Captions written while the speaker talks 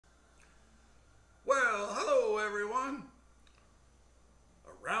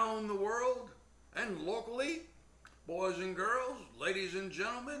around the world and locally, boys and girls, ladies and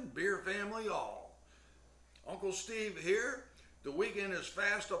gentlemen, beer family all. Uncle Steve here. The weekend is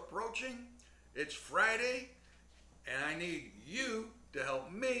fast approaching. It's Friday, and I need you to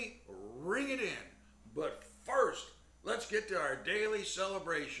help me ring it in. But first, let's get to our daily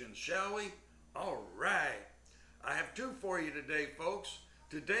celebrations, shall we? All right. I have two for you today, folks.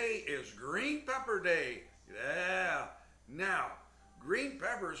 Today is Green Pepper Day. Yeah. Now, green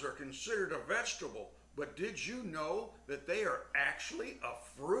peppers are considered a vegetable, but did you know that they are actually a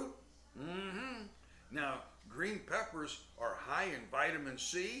fruit? Now, green peppers are high in vitamin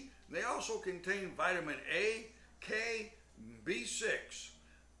C. They also contain vitamin A, K, B6,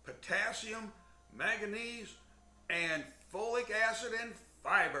 potassium, manganese, and folic acid and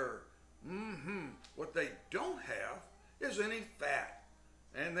fiber. What they don't have is any fat,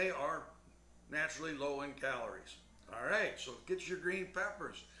 and they are naturally low in calories. All right, so get your green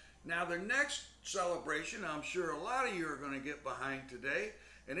peppers. Now the next celebration, I'm sure a lot of you are going to get behind today,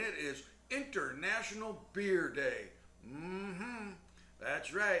 and it is International Beer Day.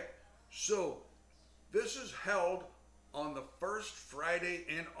 That's right. So this is held on the first Friday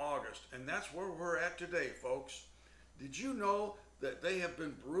in August, and that's where we're at today, folks. Did you know that they have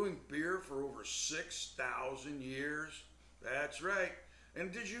been brewing beer for over 6,000 years? That's right. And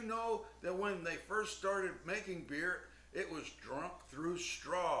did you know that when they first started making beer, it was drunk through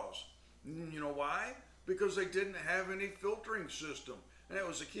straws? You know why? Because they didn't have any filtering system. And it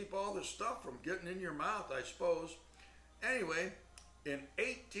was to keep all the stuff from getting in your mouth, I suppose. Anyway, in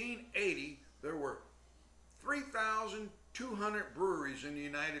 1880, there were 3,200 breweries in the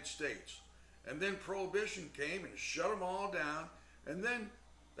United States. And then Prohibition came and shut them all down. And then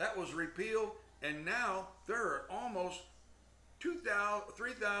that was repealed. And now there are almost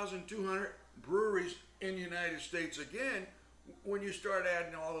 3,200 breweries in the United States again when you start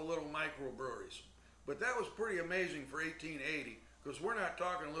adding all the little microbreweries. But that was pretty amazing for 1880, because we're not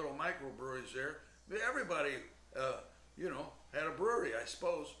talking little microbreweries there. Everybody, had a brewery, I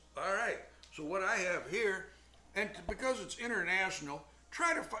suppose. All right, so what I have here, and because it's international,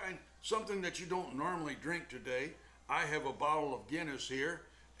 try to find something that you don't normally drink today. I have a bottle of Guinness here,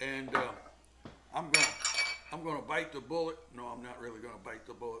 and I'm gonna bite the bullet. No, I'm not really gonna bite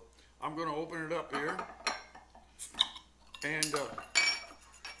the bullet. I'm gonna open it up here, and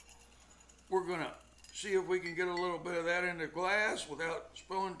we're gonna see if we can get a little bit of that in the glass without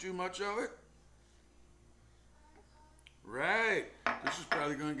spilling too much of it. Right, this is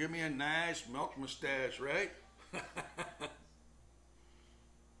probably gonna give me a nice milk mustache, right?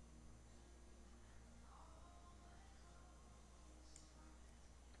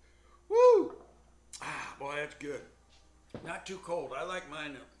 Woo! Ah, boy, that's good. Not too cold. I like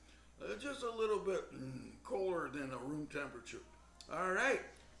mine just a little bit colder than the room temperature. All right,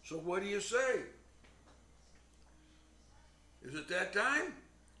 so what do you say? Is it that time?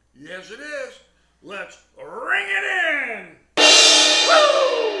 Yes, it is. Let's ring it in.